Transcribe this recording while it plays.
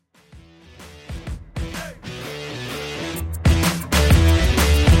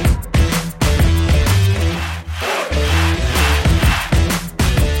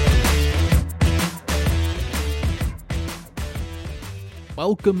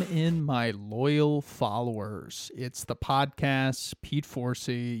Welcome in, my loyal followers. It's the podcast, Pete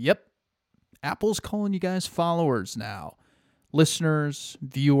Forsey. Yep, Apple's calling you guys followers now. Listeners,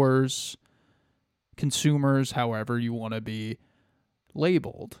 viewers, consumers, however you want to be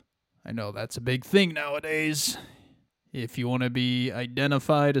labeled. I know that's a big thing nowadays, if you want to be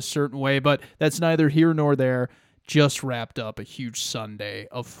identified a certain way, but that's neither here nor there. Just wrapped up a huge Sunday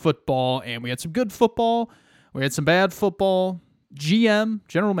of football, and we had some good football. We had some bad football. GM,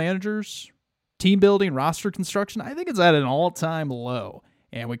 general managers, team building, roster construction, I think it's at an all-time low.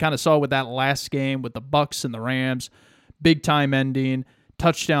 And we kind of saw with that last game with the Bucs and the Rams, big-time ending,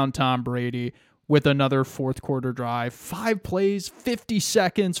 touchdown Tom Brady with another fourth quarter drive. 5 plays, 50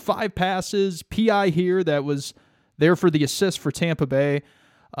 seconds, 5 passes, PI here that was there for the assist for Tampa Bay.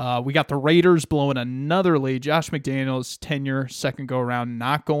 We got the Raiders blowing another lead. Josh McDaniels' tenure, second go-around,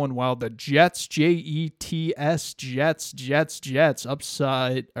 not going well. The Jets, Jets,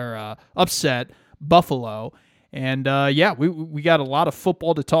 upset Buffalo. And, we got a lot of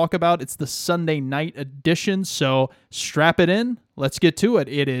football to talk about. It's the Sunday night edition, so strap it in. Let's get to it.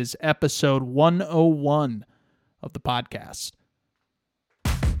 It is episode 101 of the podcast.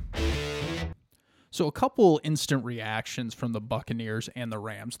 So a couple instant reactions from the Buccaneers and the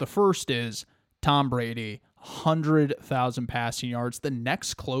Rams. The first is Tom Brady, 100,000 passing yards. The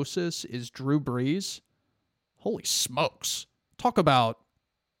next closest is Drew Brees. Holy smokes. Talk about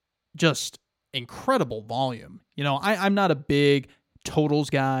just incredible volume. You know, I'm not a big totals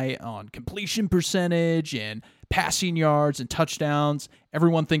guy on completion percentage and passing yards and touchdowns.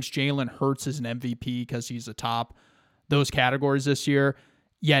 Everyone thinks Jalen Hurts is an MVP because he's atop those categories this year.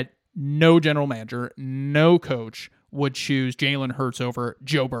 Yet, no general manager, no coach would choose Jalen Hurts over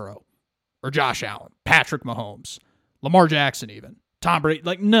Joe Burrow or Josh Allen, Patrick Mahomes, Lamar Jackson even, Tom Brady.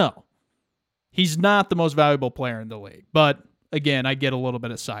 Like, no. He's not the most valuable player in the league. But, again, I get a little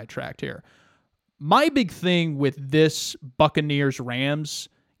bit of sidetracked here. My big thing with this Buccaneers-Rams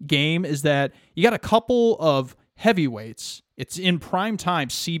game is that you got a couple of heavyweights. It's in primetime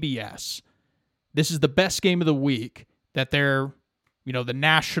CBS. This is the best game of the week that they're... You know, the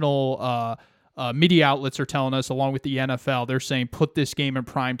national media outlets are telling us, along with the NFL, they're saying put this game in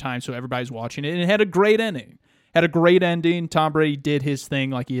prime time so everybody's watching it. And it had a great ending. Tom Brady did his thing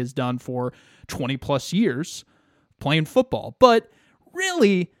like he has done for 20-plus years playing football. But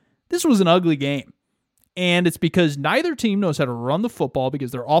really, this was an ugly game. And it's because neither team knows how to run the football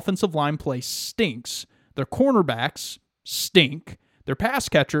because their offensive line play stinks. Their cornerbacks stink. Their pass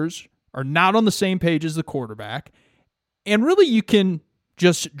catchers are not on the same page as the quarterback. And really, you can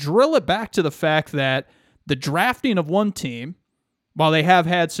just drill it back to the fact that the drafting of one team, while they have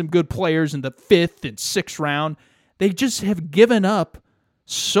had some good players in the 5th and 6th round, they just have given up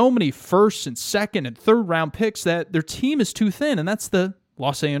so many first and second and third round picks that their team is too thin, and that's the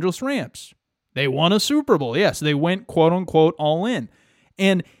Los Angeles Rams. They won a Super Bowl. Yes, they went, quote-unquote, all in.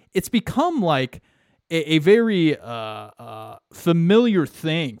 And it's become like a very familiar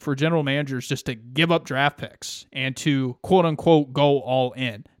thing for general managers just to give up draft picks and to, quote-unquote, go all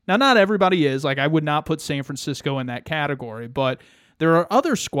in. Now, not everybody is. Like, I would not put San Francisco in that category, but there are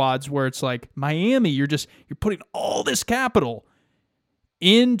other squads where it's like Miami, you're putting all this capital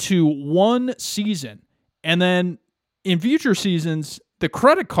into one season, and then in future seasons, the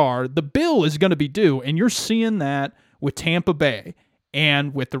credit card, the bill is going to be due, and you're seeing that with Tampa Bay.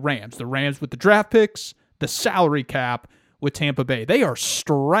 And with the Rams. The Rams with the draft picks, the salary cap with Tampa Bay. They are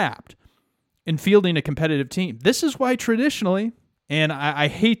strapped in fielding a competitive team. This is why traditionally, and I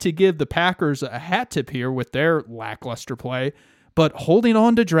hate to give the Packers a hat tip here with their lackluster play, but holding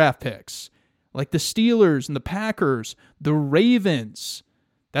on to draft picks, like the Steelers and the Packers, the Ravens,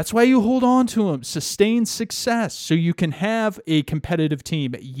 that's why you hold on to them. Sustain success so you can have a competitive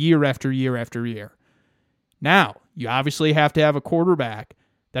team year after year after year. Now, you obviously have to have a quarterback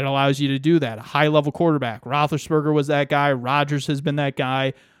that allows you to do that, a high-level quarterback. Roethlisberger was that guy. Rodgers has been that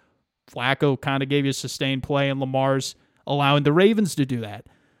guy. Flacco kind of gave you sustained play, and Lamar's allowing the Ravens to do that.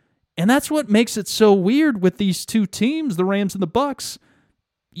 And that's what makes it so weird with these two teams, the Rams and the Bucs.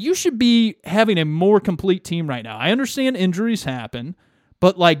 You should be having a more complete team right now. I understand injuries happen,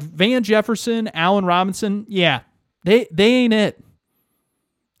 but like Van Jefferson, Allen Robinson, yeah, they ain't it.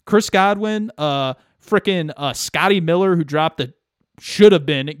 Chris Godwin, Scotty Miller, who dropped the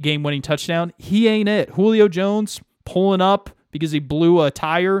should-have-been game-winning touchdown, he ain't it. Julio Jones pulling up because he blew a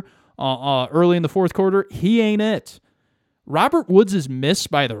tire early in the fourth quarter, he ain't it. Robert Woods is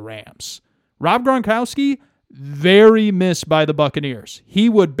missed by the Rams. Rob Gronkowski, very missed by the Buccaneers. He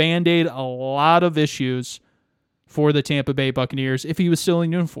would Band-Aid a lot of issues for the Tampa Bay Buccaneers if he was still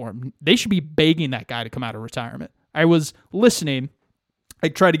in uniform. They should be begging that guy to come out of retirement. I was listening I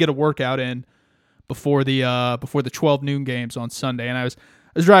tried to get a workout in before the 12 noon games on Sunday, and I was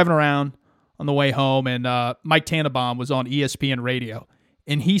driving around on the way home, and Mike Tannenbaum was on ESPN radio,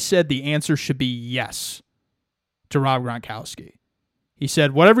 and he said the answer should be yes to Rob Gronkowski. He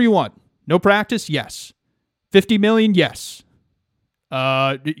said, whatever you want. No practice? Yes. $50 million? Yes.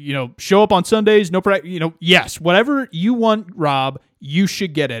 Show up on Sundays? No practice? Yes. Whatever you want, Rob, you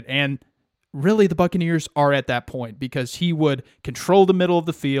should get it. And really, the Buccaneers are at that point because he would control the middle of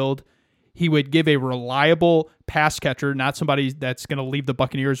the field. He would give a reliable pass catcher, not somebody that's going to leave the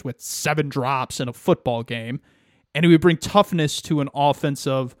Buccaneers with 7 drops in a football game. And he would bring toughness to an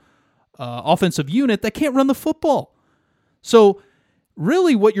offensive unit that can't run the football. So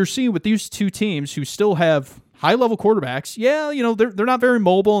really what you're seeing with these two teams who still have high-level quarterbacks, they're not very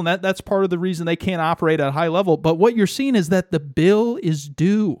mobile, and that's part of the reason they can't operate at a high level. But what you're seeing is that the bill is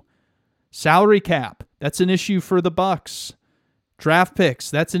due. Salary cap, that's an issue for the Bucs. Draft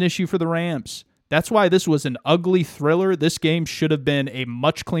picks, that's an issue for the Rams. That's why this was an ugly thriller. This game should have been a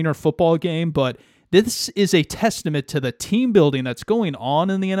much cleaner football game, but this is a testament to the team building that's going on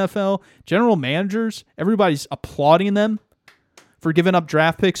in the NFL. General managers, everybody's applauding them for giving up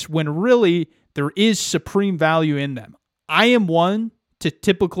draft picks when really there is supreme value in them. I am one to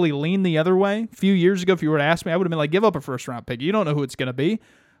typically lean the other way. A few years ago, if you were to ask me, I would have been like, give up a first-round pick. You don't know who it's going to be.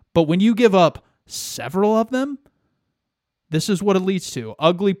 But when you give up several of them, this is what it leads to.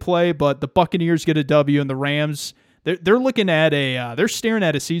 Ugly play, but the Buccaneers get a W, and the Rams, they're looking at they're staring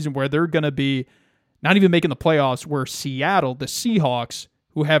at a season where they're going to be not even making the playoffs, where Seattle, the Seahawks,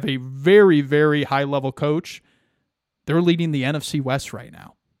 who have a very, very high-level coach, they're leading the NFC West right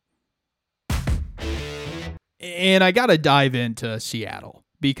now. And I got to dive into Seattle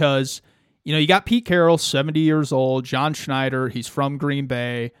because, you got Pete Carroll, 70 years old, John Schneider, he's from Green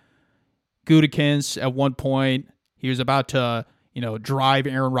Bay, Gutekunst at one point, he was about to, drive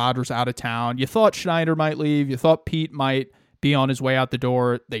Aaron Rodgers out of town. You thought Schneider might leave. You thought Pete might be on his way out the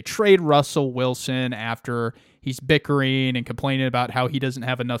door. They trade Russell Wilson after he's bickering and complaining about how he doesn't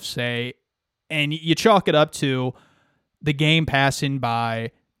have enough say. And you chalk it up to the game passing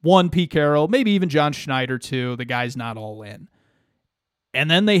by one, Pete Carroll, maybe even John Schneider too. The guy's not all in.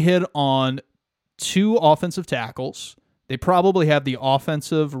 And then they hit on 2 offensive tackles. They probably have the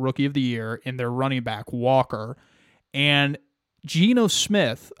offensive rookie of the year in their running back, Walker. And Geno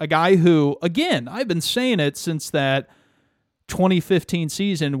Smith, a guy who, again, I've been saying it since that 2015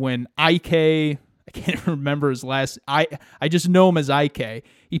 season when Ike, I can't remember his last, I just know him as Ike.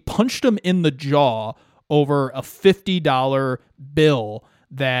 He punched him in the jaw over a $50 bill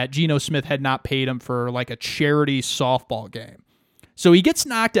that Geno Smith had not paid him for like a charity softball game. So he gets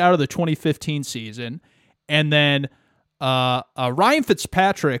knocked out of the 2015 season, and then Ryan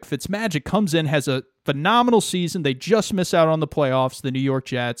Fitzmagic comes in, has a phenomenal season. They just miss out on the playoffs, the New York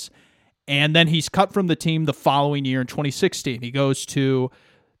Jets, and then he's cut from the team the following year in 2016. He goes to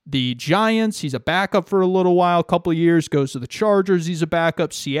the Giants. He's a backup for a little while, a couple of years, goes to the Chargers. He's a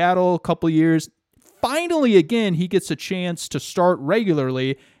backup, Seattle, a couple of years. Finally, again, he gets a chance to start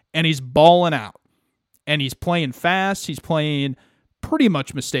regularly, and he's balling out. And he's playing fast. He's playing pretty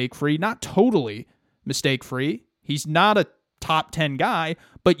much mistake-free, not totally mistake-free. He's not a top 10 guy,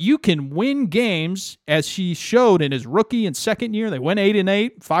 but you can win games, as he showed in his rookie and second year. They went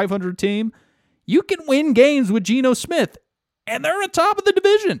 8-8, 500 team. You can win games with Geno Smith, and they're at top of the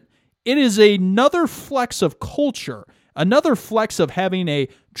division. It is another flex of culture, another flex of having a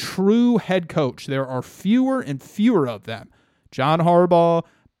true head coach. There are fewer and fewer of them. John Harbaugh,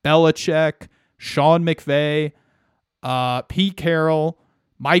 Belichick, Sean McVay, Pete Carroll,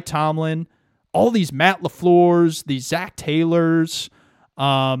 Mike Tomlin, all these Matt LaFleurs, these Zach Taylors,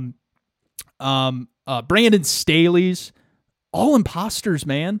 Brandon Staley's, all imposters,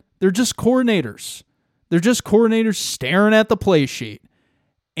 man. They're just coordinators. They're just coordinators staring at the play sheet.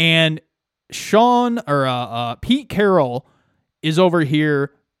 And Pete Carroll is over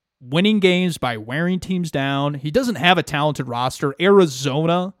here winning games by wearing teams down. He doesn't have a talented roster.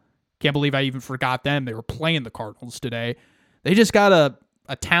 Arizona, can't believe I even forgot them. They were playing the Cardinals today. They just got a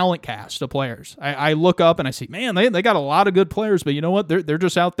talent cast of players. I look up and I see, man, they got a lot of good players, but you know what? They're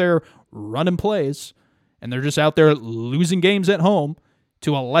just out there running plays, and they're just out there losing games at home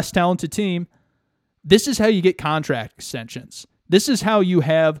to a less talented team. This is how you get contract extensions. This is how you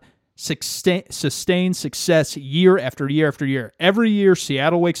have sustained success year after year after year. Every year,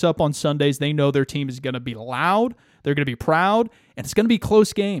 Seattle wakes up on Sundays. They know their team is going to be loud. They're going to be proud, and it's going to be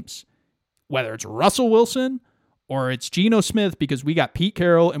close games. Whether it's Russell Wilson or it's Geno Smith, because we got Pete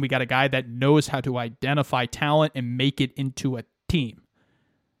Carroll and we got a guy that knows how to identify talent and make it into a team.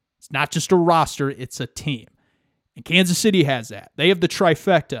 It's not just a roster, it's a team. And Kansas City has that. They have the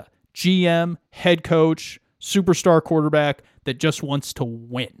trifecta: GM, head coach, superstar quarterback that just wants to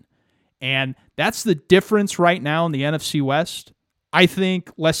win. And that's the difference right now in the NFC West. I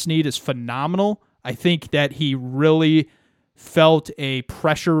think Les Snead is phenomenal. I think that he really felt a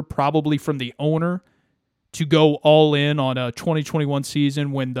pressure probably from the owner to go all in on a 2021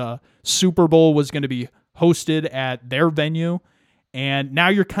 season when the Super Bowl was going to be hosted at their venue. And now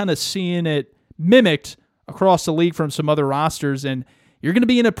you're kind of seeing it mimicked across the league from some other rosters, and you're going to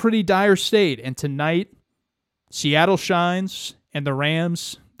be in a pretty dire state. And tonight, Seattle shines, and the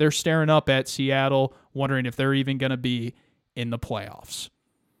Rams, they're staring up at Seattle, wondering if they're even going to be in the playoffs.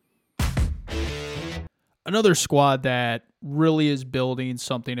 Another squad that really is building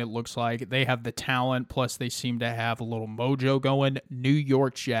something, it looks like. They have the talent, plus they seem to have a little mojo going. New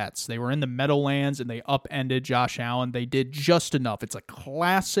York Jets. They were in the Meadowlands, and they upended Josh Allen. They did just enough. It's a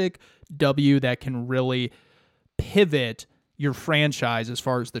classic W that can really pivot your franchise as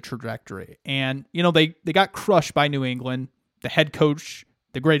far as the trajectory. And, they got crushed by New England. The head coach,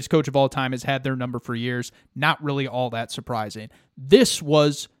 the greatest coach of all time, has had their number for years. Not really all that surprising. This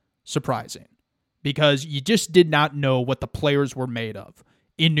was surprising, because you just did not know what the players were made of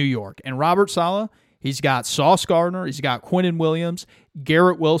in New York. And Robert Saleh, he's got Sauce Gardner, he's got Quinnen Williams,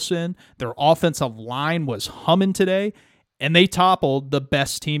 Garrett Wilson. Their offensive line was humming today, and they toppled the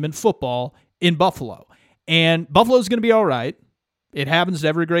best team in football in Buffalo. And Buffalo's going to be all right. It happens to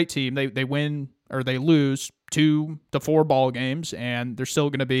every great team. They win or they lose 2 to 4 ball games, and they're still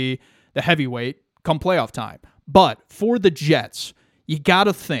going to be the heavyweight come playoff time. But for the Jets, you got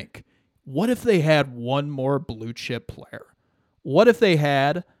to think, what if they had one more blue chip player? What if they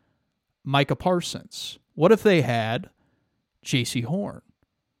had Micah Parsons? What if they had J.C. Horn,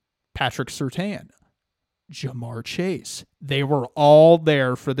 Patrick Surtain, Jamar Chase? They were all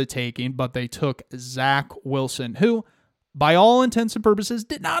there for the taking, but they took Zach Wilson, who, by all intents and purposes,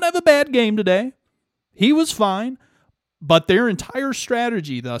 did not have a bad game today. He was fine, but their entire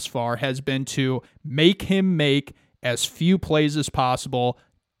strategy thus far has been to make him make as few plays as possible.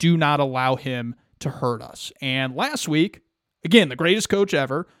 Do not allow him to hurt us. And last week, again, the greatest coach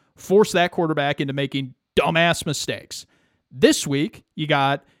ever forced that quarterback into making dumbass mistakes. This week, you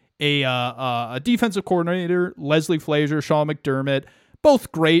got a defensive coordinator, Leslie Frazier, Sean McDermott,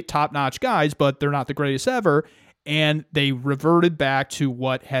 both great, top-notch guys, but they're not the greatest ever. And they reverted back to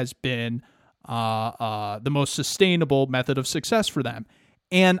what has been the most sustainable method of success for them.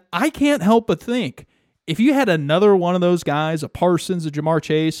 And I can't help but think, if you had another one of those guys, a Parsons, a Jamar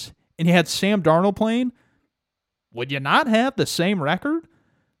Chase, and you had Sam Darnold playing, would you not have the same record?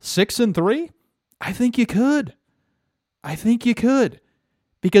 6-3? I think you could.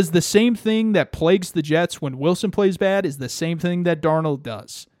 Because the same thing that plagues the Jets when Wilson plays bad is the same thing that Darnold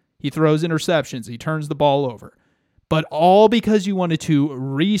does. He throws interceptions. He turns the ball over. But all because you wanted to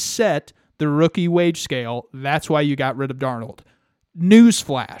reset the rookie wage scale, that's why you got rid of Darnold.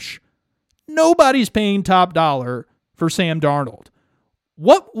 Newsflash. Nobody's paying top dollar for Sam Darnold.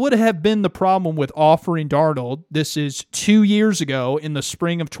 What would have been the problem with offering Darnold? This is 2 years ago in the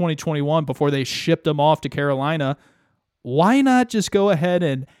spring of 2021 before they shipped him off to Carolina. Why not just go ahead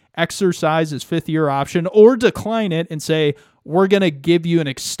and exercise his fifth-year option or decline it and say, we're going to give you an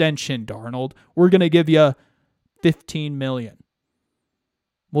extension, Darnold. We're going to give you $15 million.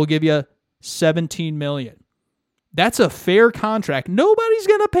 We'll give you $17 million. That's a fair contract. Nobody's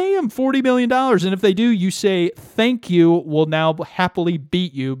going to pay him $40 million. And if they do, you say, thank you, we'll now happily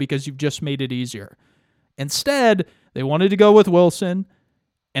beat you because you've just made it easier. Instead, they wanted to go with Wilson,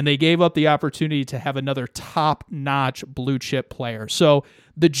 and they gave up the opportunity to have another top-notch blue-chip player. So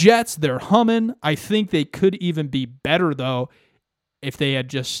the Jets, they're humming. I think they could even be better, though, if they had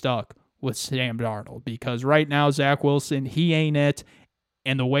just stuck with Sam Darnold. Because right now, Zach Wilson, he ain't it,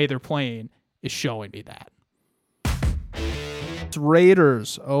 and the way they're playing is showing me that.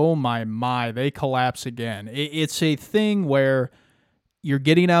 Raiders, oh my, they collapse again. It's a thing where you're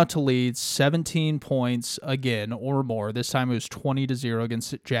getting out to leads 17 points again or more. This time it was 20-0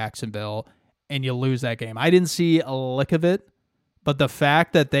 against Jacksonville, and you lose that game. I didn't see a lick of it, but the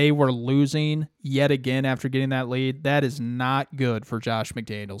fact that they were losing yet again after getting that lead, that is not good for Josh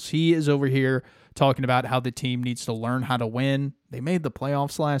McDaniels. He is over here talking about how the team needs to learn how to win. They made the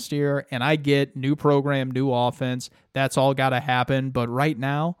playoffs last year, and I get new program, new offense. That's all got to happen. But right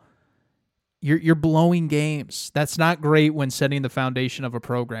now, you're blowing games. That's not great when setting the foundation of a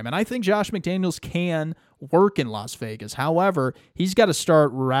program. And I think Josh McDaniels can work in Las Vegas. However, he's got to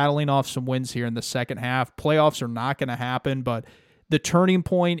start rattling off some wins here in the second half. Playoffs are not going to happen, but the turning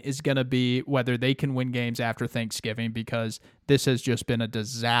point is going to be whether they can win games after Thanksgiving, because this has just been a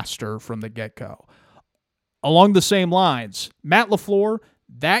disaster from the get-go. along the same lines, Matt LaFleur,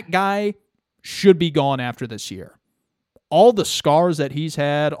 that guy should be gone after this year. All the scars that he's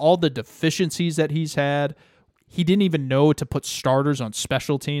had, all the deficiencies that he's had, he didn't even know to put starters on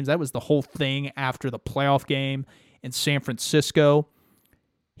special teams. That was the whole thing after the playoff game in San Francisco.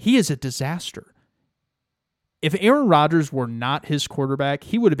 He is a disaster. If Aaron Rodgers were not his quarterback,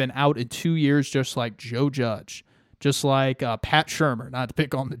 he would have been out in 2 years just like Joe Judge, just like Pat Shurmur, not to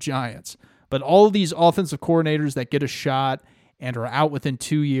pick on the Giants. But all of these offensive coordinators that get a shot and are out within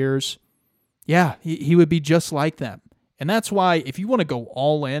 2 years, yeah, he would be just like them. And that's why if you want to go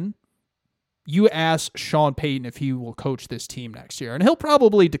all in, you ask Sean Payton if he will coach this team next year. And he'll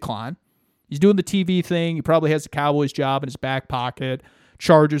probably decline. He's doing the TV thing. He probably has the Cowboys job in his back pocket.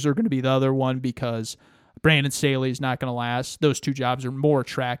 Chargers are going to be the other one because Brandon Staley is not going to last. Those two jobs are more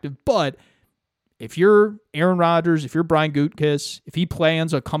attractive. But if you're Aaron Rodgers, if you're Brian Gutekunst, if he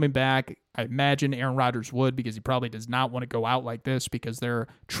plans on coming back, I imagine Aaron Rodgers would, because he probably does not want to go out like this because they're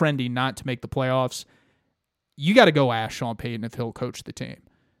trending not to make the playoffs. You got to go ask Sean Payton if he'll coach the team,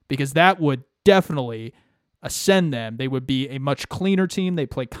 because that would definitely ascend them. They would be a much cleaner team. They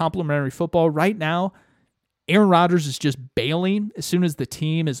play complementary football. Right now, Aaron Rodgers is just bailing as soon as the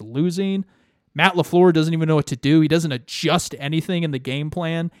team is losing. Matt LaFleur doesn't even know what to do. He doesn't adjust anything in the game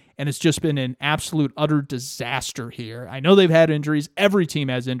plan, and it's just been an absolute, utter disaster here. I know they've had injuries. Every team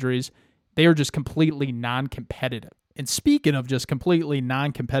has injuries. They are just completely non-competitive. And speaking of just completely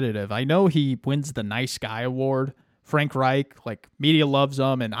non-competitive, I know he wins the Nice Guy Award. Frank Reich, like, media loves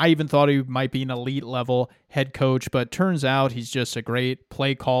him, and I even thought he might be an elite-level head coach, but turns out he's just a great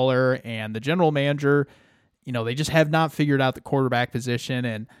play caller, and the general manager, they just have not figured out the quarterback position.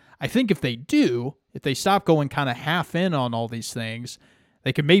 And I think if they stop going kind of half in on all these things,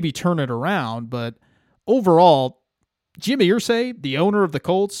 they could maybe turn it around. But overall, Jim Irsay, the owner of the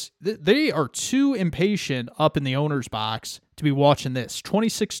Colts, they are too impatient up in the owner's box to be watching this.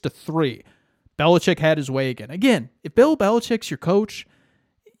 26-3. Belichick had his way again. Again, if Bill Belichick's your coach,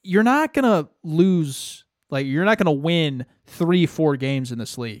 you're not going to lose. You're not going to win 3-4 games in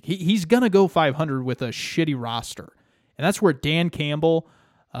this league. He's going to go 500 with a shitty roster. And that's where Dan Campbell,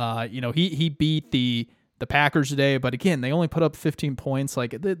 he beat the Packers today, but again, they only put up 15 points.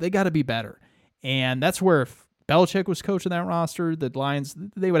 They got to be better. And that's where if Belichick was coaching that roster, the Lions,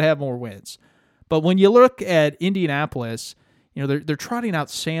 they would have more wins. But when you look at Indianapolis, they're trotting out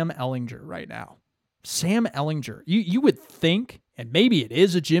Sam Ehlinger right now. Sam Ehlinger. You would think, and maybe it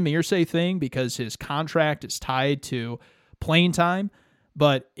is a Jim Irsay thing because his contract is tied to playing time,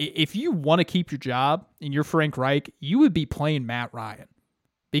 but if you want to keep your job and you're Frank Reich, you would be playing Matt Ryan.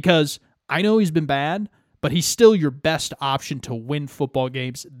 Because I know he's been bad, but he's still your best option to win football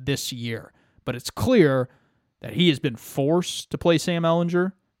games this year. But it's clear that he has been forced to play Sam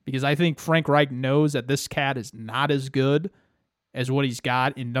Ehlinger, because I think Frank Reich knows that this cat is not as good as what he's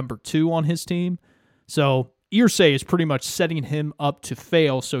got in number 2 on his team. So Irsay is pretty much setting him up to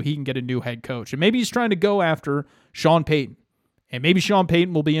fail so he can get a new head coach. And maybe he's trying to go after Sean Payton. And maybe Sean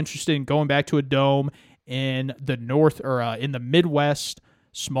Payton will be interested in going back to a dome in the North or in the Midwest,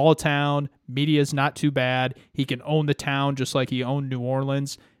 small town. Media is not too bad. He can own the town just like he owned New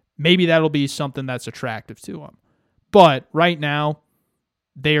Orleans. Maybe that'll be something that's attractive to him. But right now,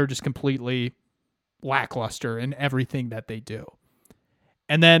 they are just completely lackluster in everything that they do.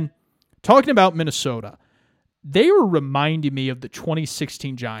 And then, talking about Minnesota, they were reminding me of the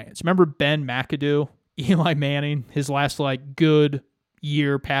 2016 Giants. Remember Ben McAdoo, Eli Manning, his last good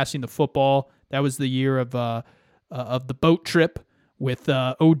year passing the football? That was the year of the boat trip with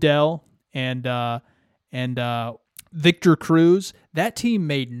Odell and Victor Cruz. That team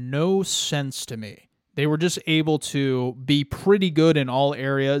made no sense to me. They were just able to be pretty good in all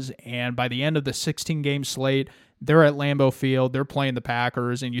areas, and by the end of the 16-game slate, they're at Lambeau Field, they're playing the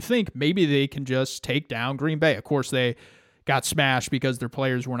Packers, and you think maybe they can just take down Green Bay. Of course, they got smashed because their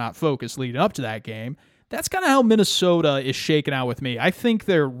players were not focused leading up to that game. That's kind of how Minnesota is shaking out with me. I think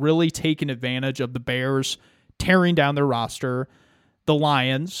they're really taking advantage of the Bears tearing down their roster. The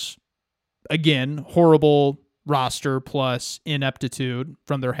Lions, again, horrible roster plus ineptitude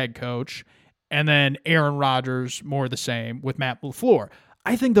from their head coach. And then Aaron Rodgers, more the same with Matt LaFleur.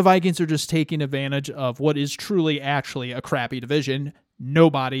 I think the Vikings are just taking advantage of what is truly actually a crappy division.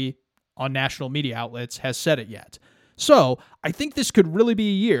 Nobody on national media outlets has said it yet. So I think this could really be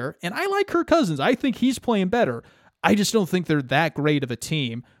a year, and I like Kirk Cousins. I think he's playing better. I just don't think they're that great of a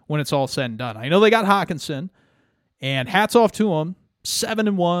team when it's all said and done. I know they got Hawkinson, and hats off to them.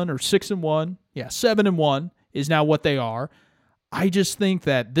 7-1 or 6-1. Yeah, 7-1 is now what they are. I just think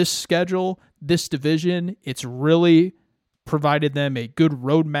that this schedule, this division, it's really provided them a good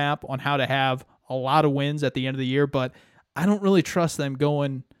roadmap on how to have a lot of wins at the end of the year, but I don't really trust them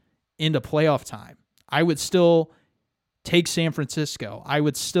going into playoff time. I would still take San Francisco. I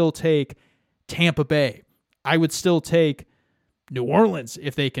would still take Tampa Bay. I would still take New Orleans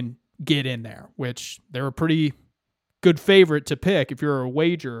if they can get in there, which they're a pretty good favorite to pick if you're a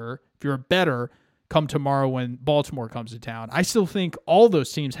wagerer, if you're a bettor, come tomorrow when Baltimore comes to town. I still think all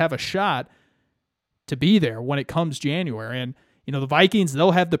those teams have a shot to be there when it comes January. And, the Vikings,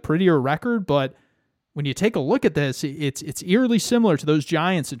 they'll have the prettier record, but when you take a look at this, it's eerily similar to those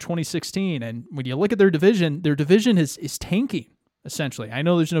Giants in 2016. And when you look at their division is tanking, essentially. I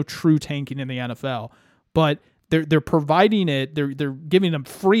know there's no true tanking in the NFL, but they're providing it. They're giving them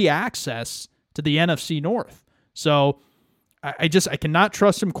free access to the NFC North. So I cannot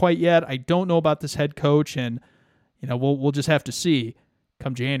trust him quite yet. I don't know about this head coach, and we'll just have to see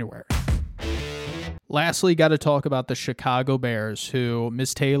come January. Lastly, got to talk about the Chicago Bears, who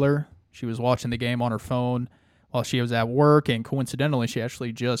Miss Taylor, she was watching the game on her phone while she was at work, and coincidentally, she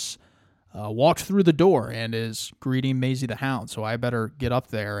actually just walked through the door and is greeting Maisie the Hound. So I better get up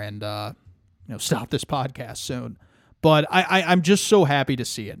there and stop this podcast soon. But I'm just so happy to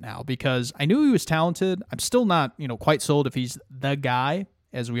see it now because I knew he was talented. I'm still not quite sold if he's the guy,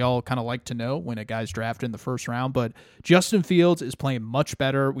 as we all kind of like to know when a guy's drafted in the first round. But Justin Fields is playing much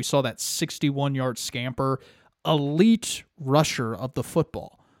better. We saw that 61-yard scamper, elite rusher of the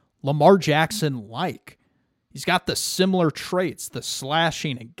football. Lamar Jackson-like. He's got the similar traits, the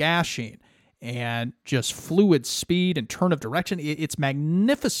slashing and gashing, and just fluid speed and turn of direction. It's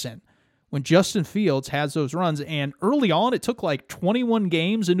magnificent when Justin Fields has those runs. And early on, it took like 21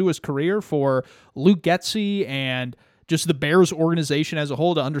 games into his career for Luke Getsy and just the Bears organization as a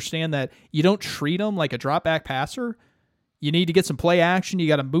whole to understand that you don't treat him like a drop-back passer. You need to get some play action. You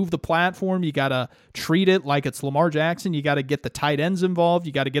got to move the platform. You got to treat it like it's Lamar Jackson. You got to get the tight ends involved.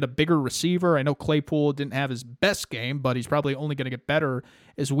 You got to get a bigger receiver. I know Claypool didn't have his best game, but he's probably only going to get better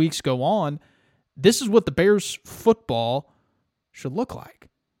as weeks go on. This is what the Bears football should look like.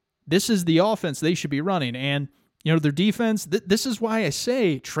 This is the offense they should be running. And, their defense, this is why I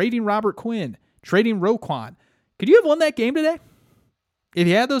say trading Robert Quinn, trading Roquan. Could you have won that game today if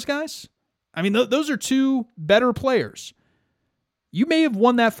you had those guys? I mean, those are two better players. You may have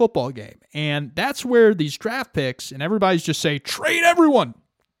won that football game. And that's where these draft picks and everybody's just say, trade everyone.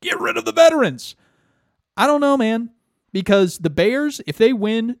 Get rid of the veterans. I don't know, man. Because the Bears, if they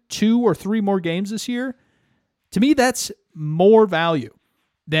win 2 or 3 more games this year, to me, that's more value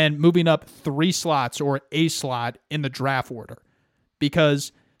than moving up 3 slots or a slot in the draft order.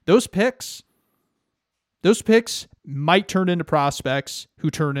 Because those picks might turn into prospects who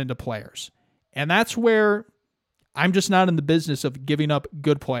turn into players. And that's where I'm just not in the business of giving up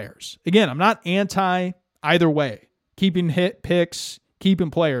good players. Again, I'm not anti either way. Keeping hit picks,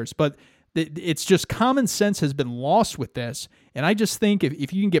 keeping players. But it's just common sense has been lost with this. And I just think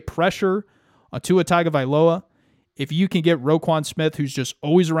if you can get pressure on Tua Tagovailoa, if you can get Roquan Smith, who's just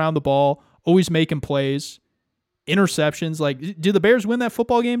always around the ball, always making plays, interceptions, do the Bears win that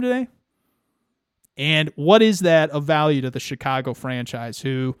football game today? And what is that of value to the Chicago franchise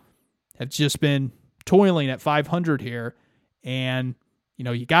who have just been toiling at 500 here? And,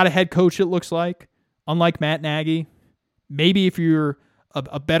 you got a head coach, it looks like, unlike Matt Nagy. Maybe if you're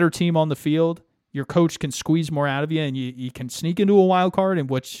a better team on the field, your coach can squeeze more out of you and you can sneak into a wild card in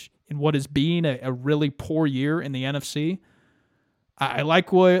what is being a really poor year in the NFC. I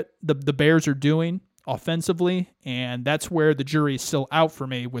like what the Bears are doing offensively, and that's where the jury is still out for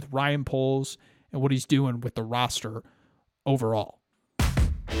me with Ryan Poles and what he's doing with the roster overall.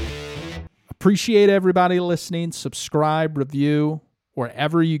 Appreciate everybody listening. Subscribe, review,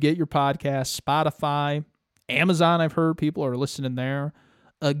 wherever you get your podcasts. Spotify, Amazon, I've heard people are listening there.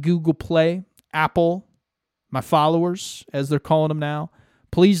 Google Play, Apple, my followers, as they're calling them now.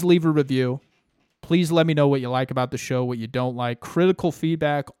 Please leave a review. Please let me know what you like about the show, what you don't like. Critical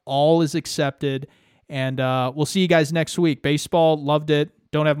feedback, all is accepted. And we'll see you guys next week. Baseball, loved it.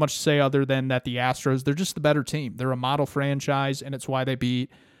 Don't have much to say other than that the Astros, they're just the better team. They're a model franchise, and it's why they beat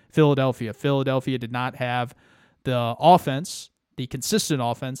Philadelphia. Philadelphia did not have the offense, the consistent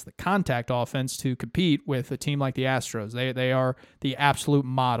offense, the contact offense to compete with a team like the Astros. They are the absolute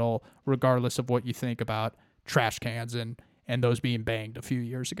model, regardless of what you think about trash cans and those being banged a few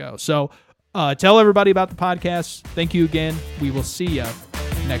years ago. So tell everybody about the podcast. Thank you again. We will see you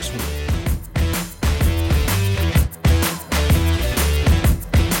next week.